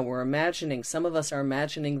 Even now, we're imagining. Some of us are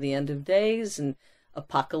imagining the end of days and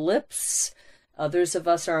apocalypse. Others of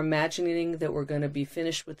us are imagining that we're going to be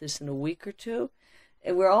finished with this in a week or two.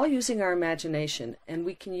 And we're all using our imagination, and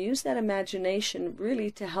we can use that imagination really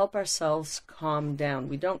to help ourselves calm down.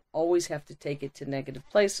 We don't always have to take it to negative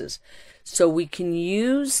places. So we can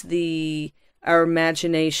use our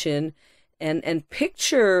imagination and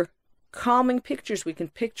picture calming pictures. We can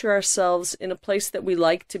picture ourselves in a place that we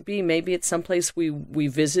like to be. Maybe it's someplace we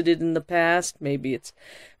visited in the past. Maybe it's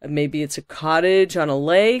a cottage on a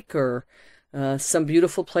lake, or some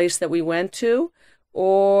beautiful place that we went to,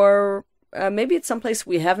 or maybe it's someplace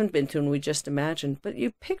we haven't been to and we just imagined. But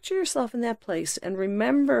you picture yourself in that place and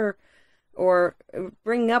remember or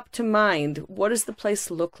bring up to mind, what does the place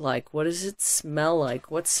look like? What does it smell like?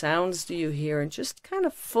 What sounds do you hear? And just kind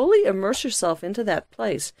of fully immerse yourself into that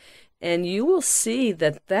place. And you will see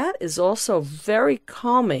that that is also very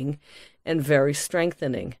calming and very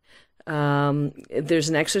strengthening. There's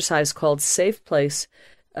an exercise called Safe Place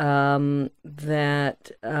that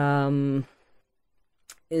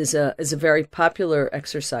is a very popular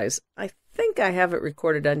exercise. I think I have it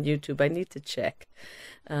recorded on YouTube. I need to check.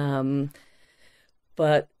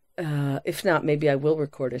 But if not, maybe I will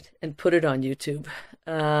record it and put it on YouTube.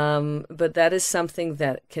 But that is something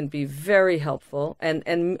that can be very helpful.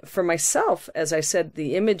 And for myself, as I said,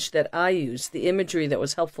 the image that I used, the imagery that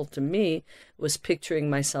was helpful to me was picturing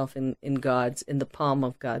myself in the palm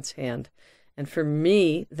of God's hand. And for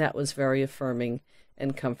me, that was very affirming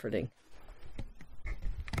and comforting.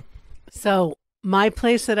 So my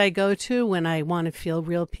place that I go to when I want to feel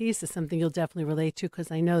real peace is something you'll definitely relate to,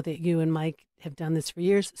 because I know that you and Mike have done this for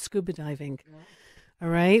years, scuba diving. Yeah. All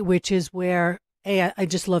right, which is where I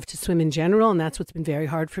just love to swim in general, and that's what's been very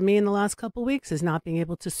hard for me in the last couple of weeks, is not being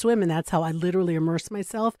able to swim, and that's how I literally immerse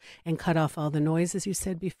myself and cut off all the noise, as you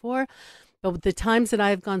said before. But with the times that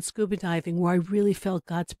I've gone scuba diving where I really felt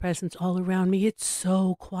God's presence all around me, it's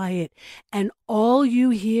so quiet, and all you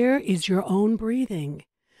hear is your own breathing.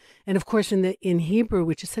 And of course, in Hebrew,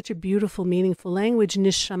 which is such a beautiful, meaningful language,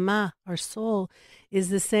 neshama, our soul, is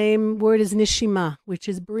the same word as nishima, which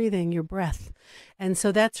is breathing, your breath. And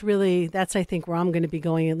so that's I think where I'm going to be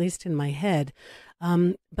going, at least in my head.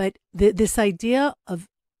 But this idea of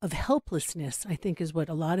helplessness, I think, is what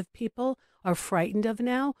a lot of people are frightened of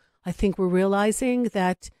now. I think we're realizing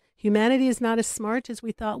that humanity is not as smart as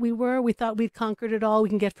we thought we were. We thought we'd conquered it all. We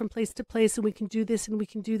can get from place to place, and we can do this and we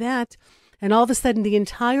can do that. And all of a sudden, the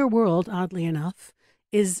entire world, oddly enough,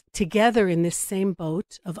 is together in this same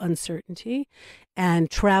boat of uncertainty,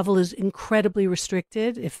 and travel is incredibly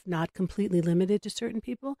restricted, if not completely limited to certain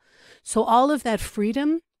people. So all of that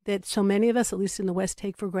freedom that so many of us, at least in the West,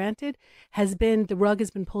 take for granted, the rug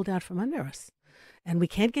has been pulled out from under us. And we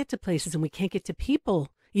can't get to places, and we can't get to people.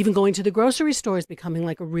 Even going to the grocery store is becoming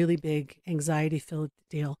like a really big anxiety-filled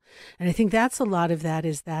deal. And I think that's a lot of that,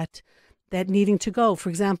 is that needing to go. For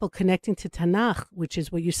example, connecting to Tanakh, which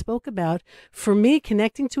is what you spoke about. For me,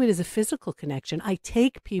 connecting to it is a physical connection. I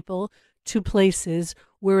take people to places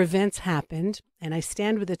where events happened, and I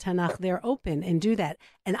stand with the Tanakh there open and do that.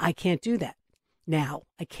 And I can't do that now.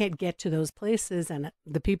 I can't get to those places, and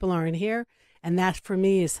the people aren't here. And that, for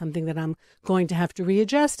me, is something that I'm going to have to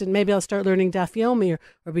readjust. And maybe I'll start learning Daf Yomi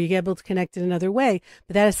or be able to connect it another way.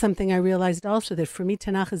 But that is something I realized also, that for me,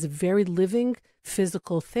 Tanakh is a very living,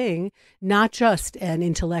 physical thing, not just an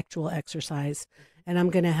intellectual exercise. And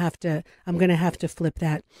I'm going to have to flip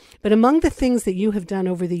that. But among the things that you have done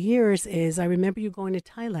over the years is, I remember you going to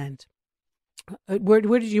Thailand.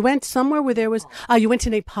 Where did you went? Somewhere where there was, you went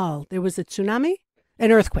to Nepal. There was a tsunami?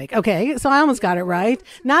 An earthquake. Okay, so I almost got it right.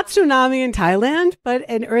 Not tsunami in Thailand, but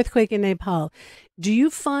an earthquake in Nepal. Do you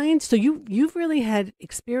find, so you've really had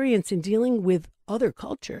experience in dealing with other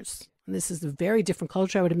cultures. And this is a very different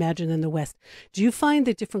culture, I would imagine, than the West. Do you find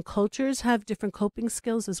that different cultures have different coping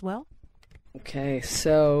skills as well? Okay,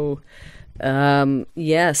 so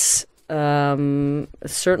yes,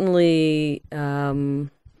 certainly the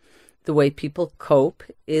way people cope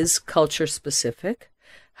is culture specific.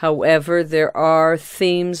 However, there are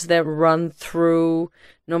themes that run through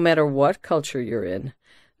no matter what culture you're in,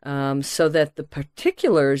 so that the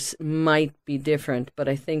particulars might be different, but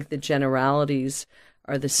I think the generalities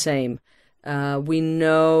are the same. We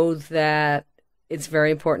know that it's very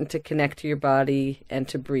important to connect to your body and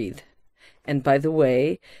to breathe. And by the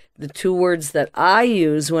way, the two words that I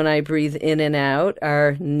use when I breathe in and out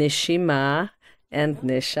are nishima and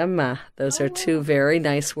neshama. Those are two very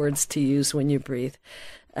nice words to use when you breathe.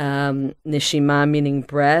 Nishima meaning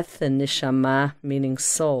breath and neshama meaning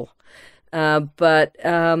soul.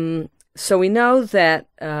 So we know that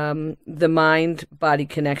the mind-body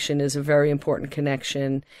connection is a very important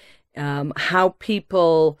connection. How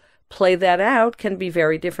people play that out can be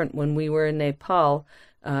very different. When we were in Nepal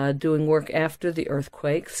doing work after the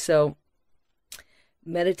earthquake, so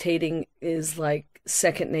meditating is like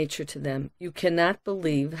second nature to them. You cannot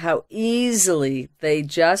believe how easily they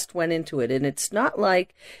just went into it. And it's not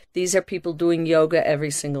like these are people doing yoga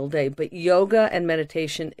every single day, but yoga and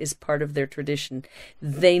meditation is part of their tradition.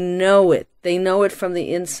 They know it. They know it from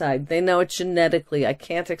the inside. They know it genetically. I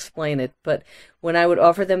can't explain it, but when I would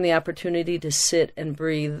offer them the opportunity to sit and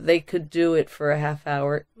breathe, they could do it for a half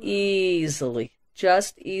hour easily,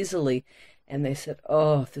 just easily. And they said,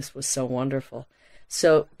 oh, this was so wonderful.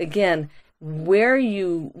 So again,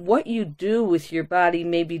 what you do with your body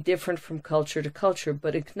may be different from culture to culture,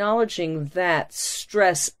 but acknowledging that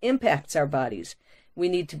stress impacts our bodies, we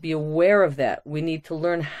need to be aware of that. We need to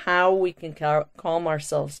learn how we can calm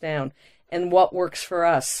ourselves down and what works for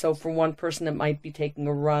us. So for one person, it might be taking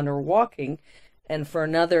a run or walking, and for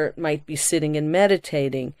another, it might be sitting and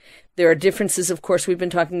meditating. There are differences, of course. We've been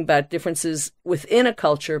talking about differences within a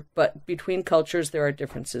culture, but between cultures, there are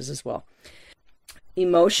differences as well.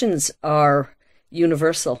 Emotions are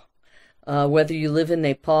universal. Whether you live in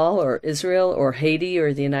Nepal or Israel or Haiti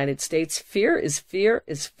or the United States, fear is fear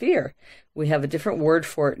is fear. We have a different word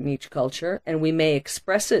for it in each culture, and we may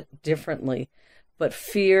express it differently, but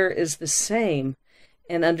fear is the same.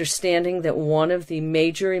 And understanding that one of the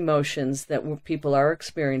major emotions that people are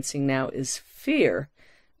experiencing now is fear,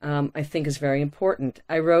 I think is very important.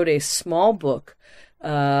 I wrote a small book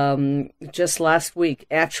just last week.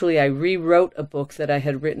 Actually, I rewrote a book that I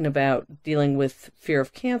had written about dealing with fear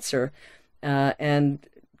of cancer, and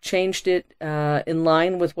changed it in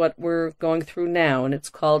line with what we're going through now. And it's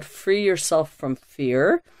called Free Yourself from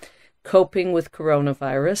Fear, Coping with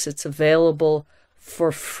Coronavirus. It's available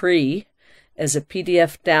for free as a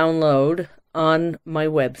PDF download on my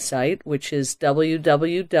website, which is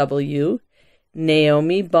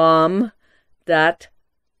www.naomibaum.com.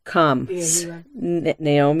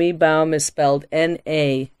 Naomi Baum is spelled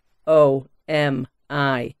Naomi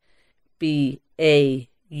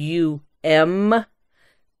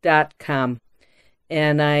NaomiBaum.com.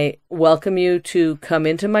 And I welcome you to come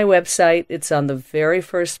into my website. It's on the very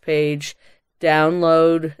first page.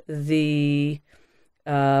 Download the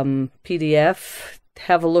PDF,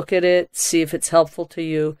 have a look at it, see if it's helpful to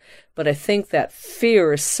you. But I think that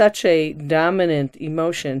fear is such a dominant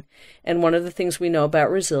emotion. And one of the things we know about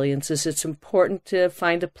resilience is it's important to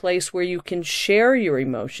find a place where you can share your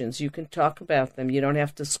emotions. You can talk about them. You don't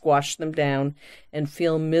have to squash them down and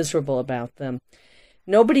feel miserable about them.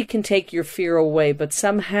 Nobody can take your fear away, but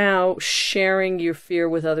somehow sharing your fear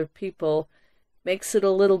with other people makes it a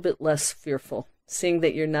little bit less fearful, seeing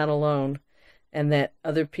that you're not alone and that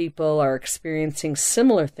other people are experiencing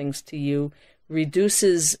similar things to you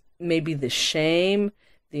reduces maybe the shame,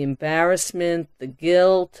 the embarrassment, the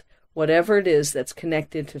guilt, whatever it is that's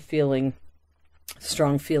connected to feeling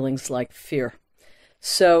strong feelings like fear.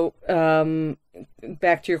 So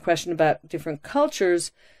back to your question about different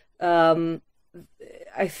cultures, I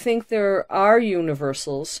think there are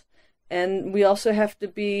universals, and we also have to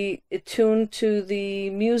be attuned to the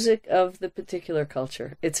music of the particular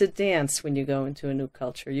culture. It's a dance when you go into a new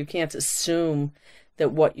culture. You can't assume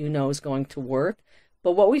that what you know is going to work.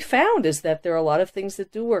 But what we found is that there are a lot of things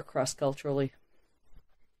that do work cross-culturally.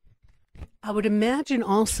 I would imagine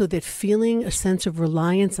also that feeling a sense of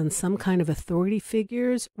reliance on some kind of authority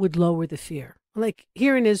figures would lower the fear. Like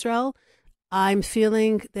here in Israel, I'm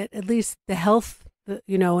feeling that at least the health,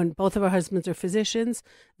 and both of our husbands are physicians,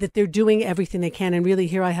 that they're doing everything they can. And really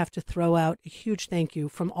here I have to throw out a huge thank you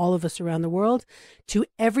from all of us around the world to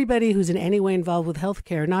everybody who's in any way involved with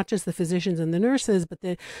healthcare, not just the physicians and the nurses, but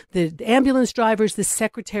the ambulance drivers, the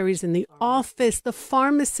secretaries in the office, the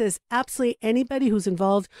pharmacists, absolutely anybody who's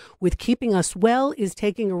involved with keeping us well is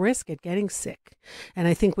taking a risk at getting sick. And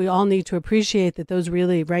I think we all need to appreciate that those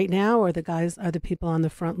really right now are the people on the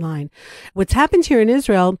front line. What's happened here in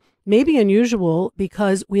Israel may be unusual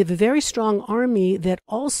because we have a very strong army that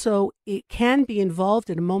also it can be involved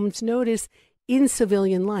at a moment's notice in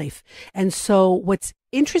civilian life. And so what's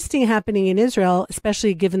interesting happening in Israel,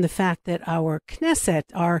 especially given the fact that our Knesset,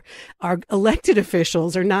 our elected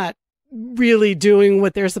officials are not really doing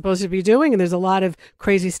what they're supposed to be doing, and there's a lot of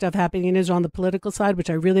crazy stuff happening in Israel on the political side,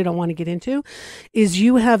 which I really don't want to get into, is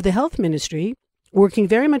you have the health ministry working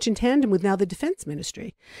very much in tandem with now the defense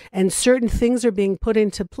ministry. And certain things are being put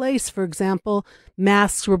into place. For example,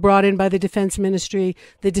 masks were brought in by the defense ministry.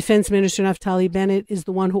 The defense minister, Naftali Bennett, is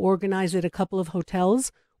the one who organized that a couple of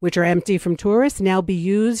hotels, which are empty from tourists, now be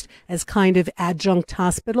used as kind of adjunct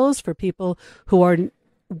hospitals for people who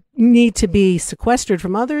need to be sequestered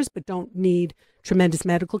from others but don't need tremendous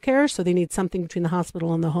medical care, so they need something between the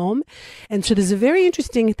hospital and the home. And so there's a very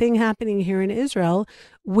interesting thing happening here in Israel,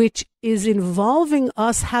 which is involving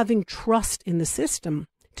us having trust in the system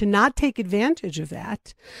to not take advantage of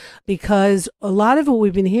that, because a lot of what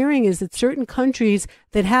we've been hearing is that certain countries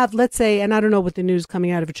that have, let's say, and I don't know what the news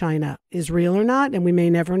coming out of China is real or not, and we may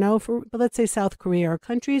never know, but let's say South Korea, are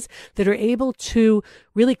countries that are able to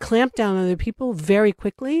really clamp down on other people very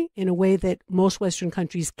quickly in a way that most Western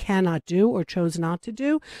countries cannot do or chose not to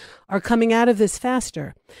do, are coming out of this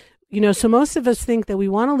faster. So most of us think that we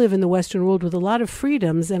want to live in the Western world with a lot of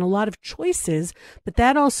freedoms and a lot of choices, but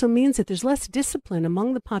that also means that there's less discipline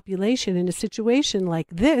among the population in a situation like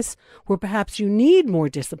this, where perhaps you need more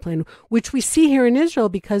discipline, which we see here in Israel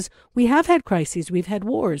because we have had crises, we've had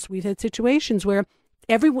wars, we've had situations where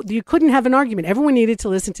you couldn't have an argument. Everyone needed to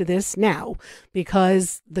listen to this now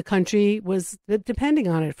because the country was depending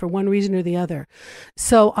on it for one reason or the other.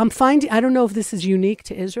 So I don't know if this is unique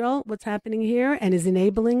to Israel, what's happening here, and is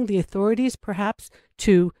enabling the authorities perhaps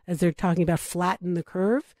to, as they're talking about, flatten the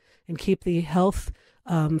curve and keep the health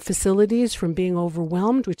facilities from being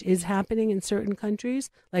overwhelmed, which is happening in certain countries.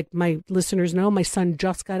 Like my listeners know, my son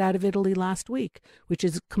just got out of Italy last week, which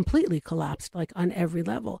is completely collapsed, like on every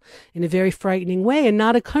level, in a very frightening way, and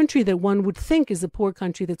not a country that one would think is a poor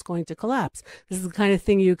country that's going to collapse. This is the kind of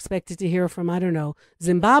thing you expected to hear from,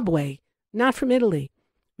 Zimbabwe, not from Italy,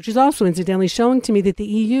 which is also incidentally showing to me that the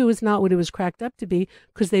EU is not what it was cracked up to be,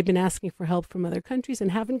 because they've been asking for help from other countries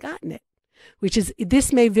and haven't gotten it.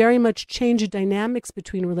 This may very much change the dynamics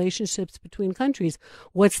between relationships between countries.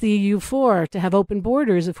 What's the EU for? To have open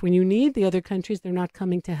borders if when you need the other countries, they're not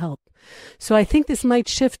coming to help. So I think this might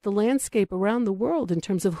shift the landscape around the world in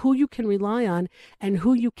terms of who you can rely on and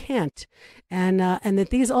who you can't. And that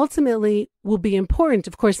these ultimately will be important.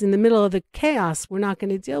 Of course, in the middle of the chaos, we're not going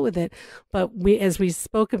to deal with it. But as we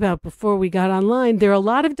spoke about before we got online, there are a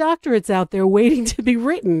lot of doctorates out there waiting to be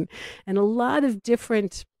written and a lot of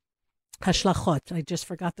different Hashlachot. I just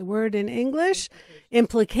forgot the word in English.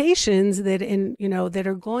 Implications that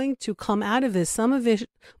are going to come out of this. Some of it,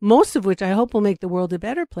 most of which I hope will make the world a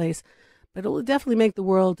better place, but it will definitely make the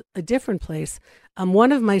world a different place.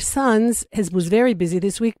 One of my sons was very busy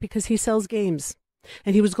this week because he sells games.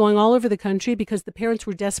 And he was going all over the country because the parents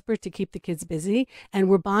were desperate to keep the kids busy and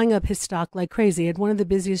were buying up his stock like crazy. He had one of the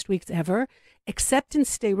busiest weeks ever, except in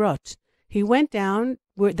Sderot. He went down,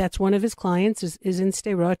 that's one of his clients, is in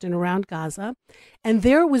Sderot and around Gaza. And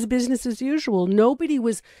there was business as usual. Nobody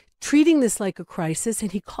was treating this like a crisis.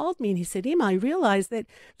 And he called me and he said, Ima, I realized that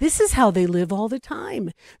this is how they live all the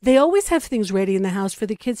time. They always have things ready in the house for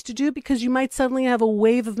the kids to do because you might suddenly have a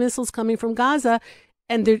wave of missiles coming from Gaza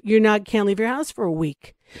and can't leave your house for a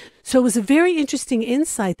week. So it was a very interesting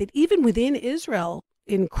insight that even within Israel,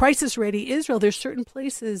 in crisis-ready Israel, there's certain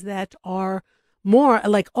places that are more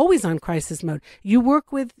like always on crisis mode. Do you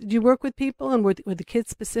work with people and with the kids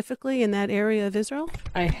specifically in that area of Israel?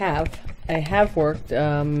 I have worked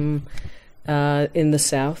in the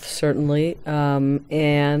South, certainly,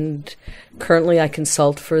 and currently I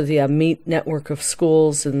consult for the Amit network of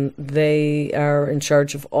schools, and they are in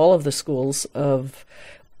charge of all of the schools of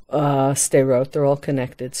Sderot. They're all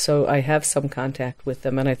connected, so I have some contact with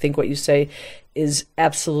them, and I think what you say is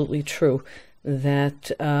absolutely true,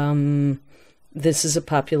 that this is a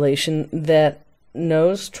population that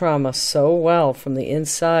knows trauma so well from the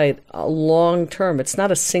inside, long term. It's not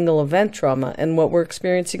a single event trauma, and what we're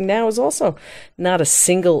experiencing now is also not a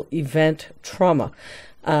single event trauma.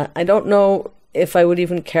 I don't know if I would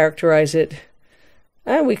even characterize it.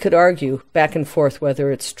 We could argue back and forth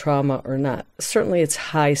whether it's trauma or not. Certainly it's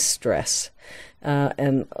high stress.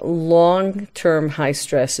 And long-term high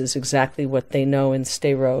stress is exactly what they know in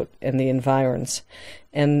Sderot and the environs.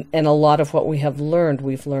 And a lot of what we have learned,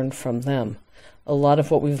 we've learned from them. A lot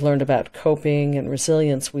of what we've learned about coping and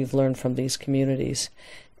resilience, we've learned from these communities.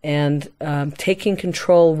 And taking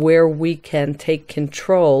control where we can take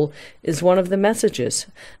control is one of the messages.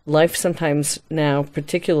 Life sometimes now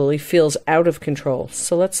particularly feels out of control.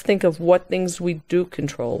 So let's think of what things we do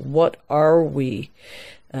control. What are we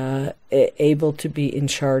able to be in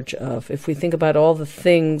charge of? If we think about all the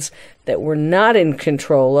things that we're not in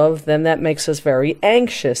control of, then that makes us very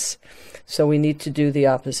anxious. So we need to do the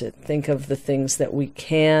opposite. Think of the things that we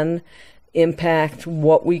can impact,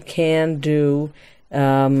 what we can do,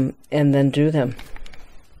 and then do them.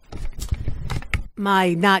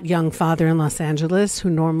 My not young father in Los Angeles, who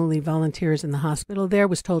normally volunteers in the hospital there,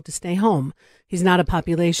 was told to stay home. He's not a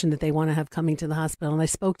population that they want to have coming to the hospital. And I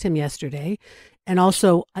spoke to him yesterday. And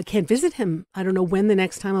also, I can't visit him. I don't know when the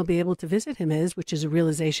next time I'll be able to visit him is, which is a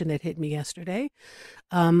realization that hit me yesterday.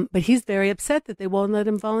 But he's very upset that they won't let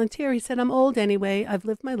him volunteer. He said, I'm old anyway. I've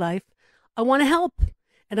lived my life. I want to help.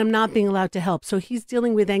 And I'm not being allowed to help. So he's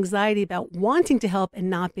dealing with anxiety about wanting to help and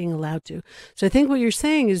not being allowed to. So I think what you're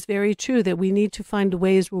saying is very true, that we need to find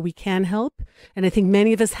ways where we can help. And I think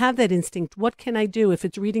many of us have that instinct. What can I do? If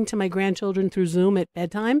it's reading to my grandchildren through Zoom at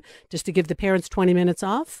bedtime, just to give the parents 20 minutes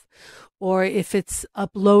off, or if it's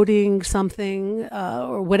uploading something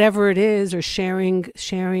or whatever it is, or sharing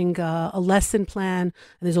a lesson plan. And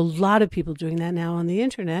there's a lot of people doing that now on the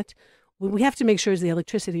internet. We have to make sure the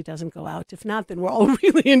electricity doesn't go out. If not, then we're all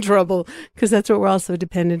really in trouble, because that's what we're also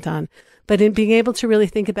dependent on. But in being able to really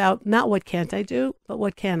think about not what can't I do, but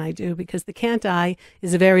what can I do? Because the can't I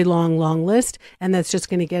is a very long, long list. And that's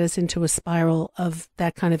just going to get us into a spiral of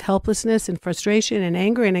that kind of helplessness and frustration and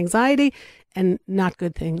anger and anxiety and not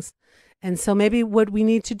good things. And so maybe what we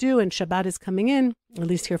need to do, and Shabbat is coming in, at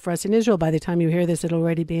least here for us in Israel, by the time you hear this, it'll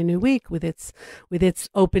already be a new week with its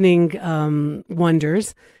opening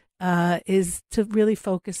wonders, is to really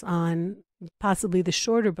focus on possibly the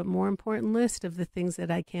shorter but more important list of the things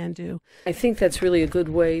that I can do. I think that's really a good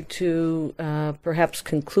way to perhaps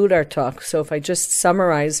conclude our talk. So if I just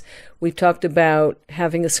summarize, we talked about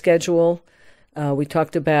having a schedule, we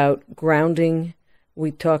talked about grounding,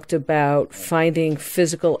 we talked about finding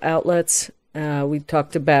physical outlets, we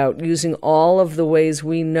talked about using all of the ways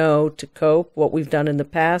we know to cope, what we've done in the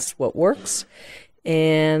past, what works,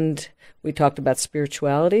 and we talked about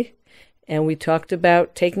spirituality, and we talked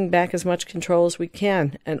about taking back as much control as we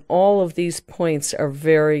can. And all of these points are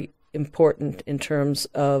very important in terms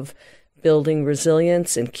of building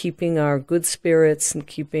resilience and keeping our good spirits and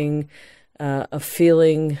keeping a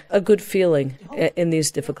good feeling in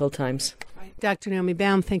these difficult times. Dr. Naomi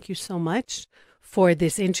Baum, thank you so much for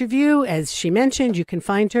this interview. As she mentioned, you can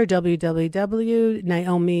find her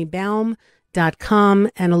www.naomibaum.com,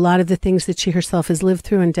 and a lot of the things that she herself has lived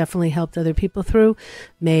through and definitely helped other people through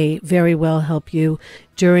may very well help you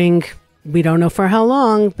during We don't know for how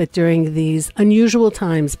long, but during these unusual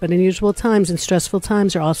times and stressful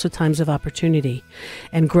times are also times of opportunity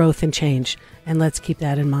and growth and change. And let's keep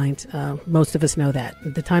that in mind. Most of us know that.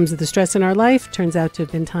 The times of the stress in our life turns out to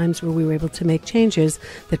have been times where we were able to make changes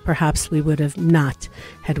that perhaps we would have not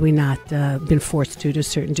had we not been forced to a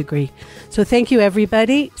certain degree. So thank you,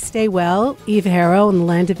 everybody. Stay well. Eve Harow on the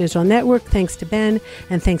Land of Israel Network. Thanks to Ben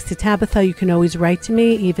and thanks to Tabitha. You can always write to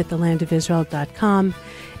me, eve@thelandofisrael.com.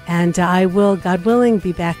 And I will, God willing,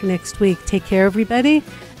 be back next week. Take care, everybody.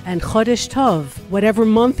 And Chodesh Tov, whatever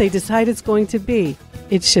month they decide it's going to be,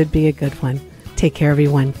 it should be a good one. Take care,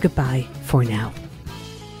 everyone. Goodbye for now.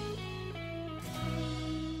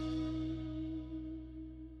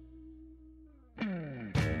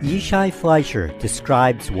 Yishai Fleischer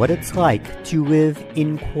describes what it's like to live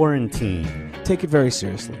in quarantine. Take it very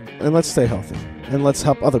seriously, and let's stay healthy, and let's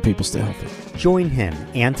help other people stay healthy. Join him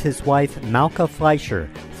and his wife, Malka Fleischer,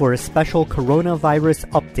 for a special coronavirus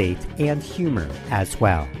update and humor as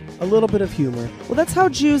well. A little bit of humor. Well, that's how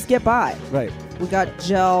Jews get by. Right. We got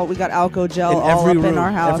gel, we got alco gel In all every up room, in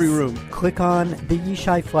our house. Every room. Click on The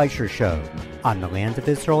Yishai Fleischer Show on the Land of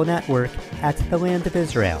Israel Network at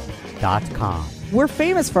thelandofisrael.com. We're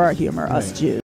famous for our humor, us Right. Jews.